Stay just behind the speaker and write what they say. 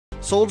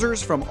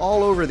Soldiers from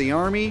all over the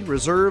Army,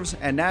 Reserves,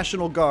 and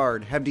National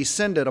Guard have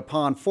descended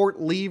upon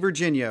Fort Lee,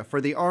 Virginia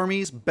for the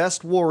Army's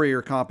Best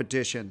Warrior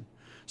competition.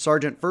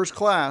 Sergeant First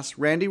Class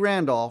Randy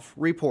Randolph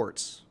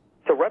reports.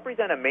 To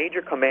represent a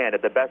major command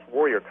at the Best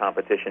Warrior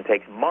competition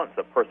takes months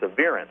of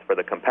perseverance for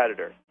the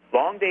competitors.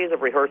 Long days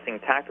of rehearsing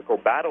tactical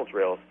battle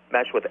drills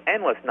meshed with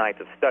endless nights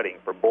of studying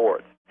for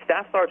boards.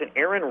 Staff Sergeant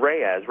Aron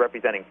Reyes,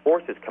 representing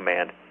Forces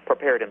Command,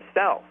 prepared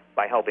himself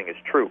by helping his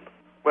troop.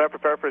 When I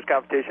prepared for this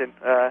competition,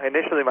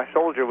 initially my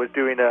soldier was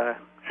doing a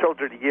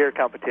Soldier of the Year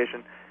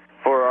competition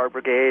for our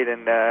brigade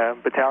and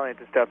battalions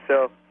and stuff.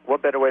 So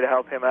what better way to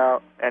help him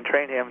out and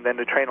train him than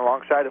to train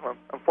alongside of him?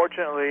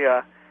 Unfortunately,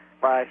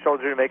 my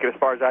soldier didn't make it as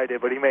far as I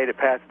did, but he made it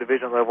past the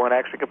division level and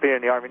actually competed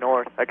in the Army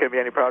North. I couldn't be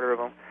any prouder of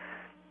him.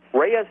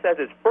 Reyes says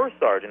his first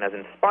sergeant has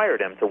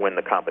inspired him to win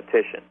the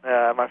competition.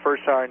 My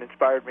first sergeant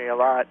inspired me a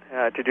lot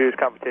to do this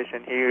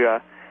competition. He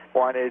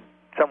wanted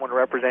someone to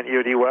represent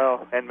UD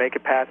well and make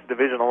it past the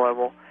divisional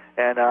level,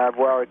 and I've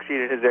well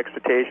exceeded his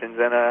expectations,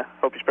 and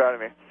hope he's proud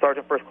of me.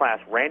 Sergeant First Class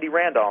Randy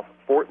Randolph,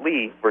 Fort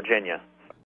Lee, Virginia.